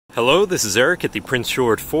Hello, this is Eric at the Prince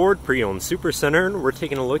George Ford Pre-Owned Supercentre, and we're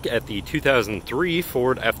taking a look at the 2003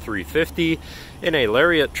 Ford F-350 in a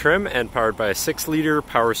Lariat trim and powered by a 6-liter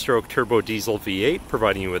Power-Stroke Turbo Diesel V8,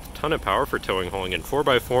 providing you with a ton of power for towing, hauling, and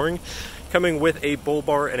 4x4ing, coming with a bull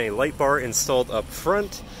bar and a light bar installed up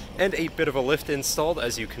front, and a bit of a lift installed,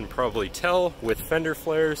 as you can probably tell, with fender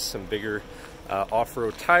flares, some bigger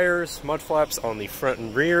off-road tires, mud flaps on the front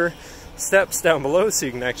and rear, steps down below so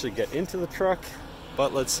you can actually get into the truck.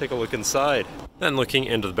 But let's take a look inside. Then looking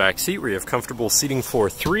into the back seat, we have comfortable seating for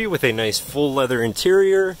 3 with a nice full leather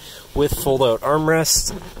interior with fold-out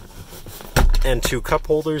armrests and 2 cup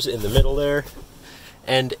holders in the middle there,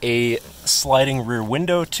 and a sliding rear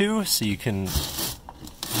window too, so you can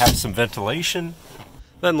have some ventilation.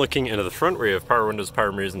 Then looking into the front, we have power windows,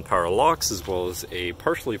 power mirrors, and power locks, as well as a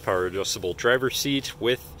partially power adjustable driver's seat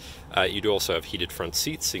with, you do also have heated front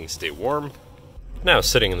seats so you can stay warm. Now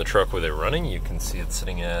sitting in the truck with it running, you can see it's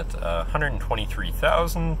sitting at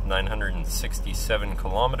 123,967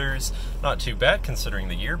 kilometers. Not too bad considering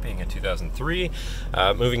the year being a 2003.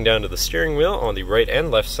 Moving down to the steering wheel, on the right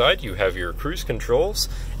and left side you have your cruise controls,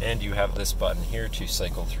 and you have this button here to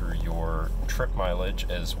cycle through your trip mileage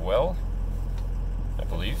as well, I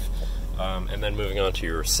believe. And then moving on to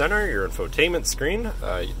your center, your infotainment screen.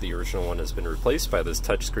 The original one has been replaced by this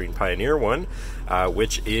touchscreen Pioneer one,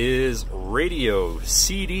 which is radio,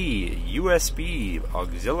 CD, USB,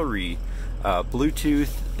 auxiliary,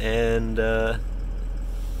 Bluetooth, and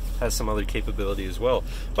has some other capability as well.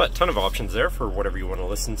 But ton of options there for whatever you want to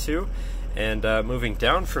listen to. And moving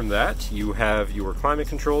down from that, you have your climate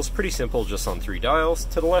controls, pretty simple, just on 3 dials.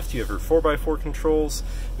 To the left, you have your 4x4 controls.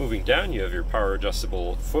 Moving down, you have your power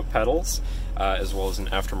adjustable foot pedals, as well as an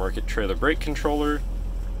aftermarket trailer brake controller.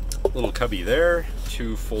 Little cubby there,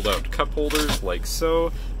 2 fold-out cup holders like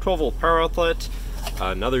so, 12-volt power outlet,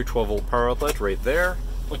 another 12-volt power outlet right there.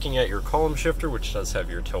 Looking at your column shifter, which does have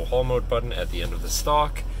your tow haul mode button at the end of the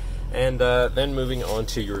stock. And then moving on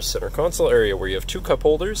to your center console area, where you have 2 cup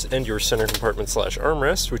holders and your center compartment /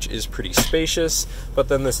 armrest, which is pretty spacious, but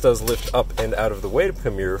then this does lift up and out of the way to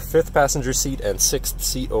become your 5th passenger seat and 6th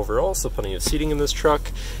seat overall, so plenty of seating in this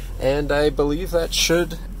truck. And I believe that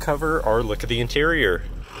should cover our look at the interior.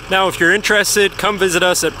 Now, if you're interested, come visit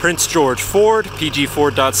us at Prince George Ford,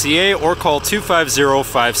 pgford.ca, or call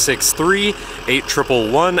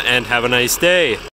 250-563-8111 and have a nice day.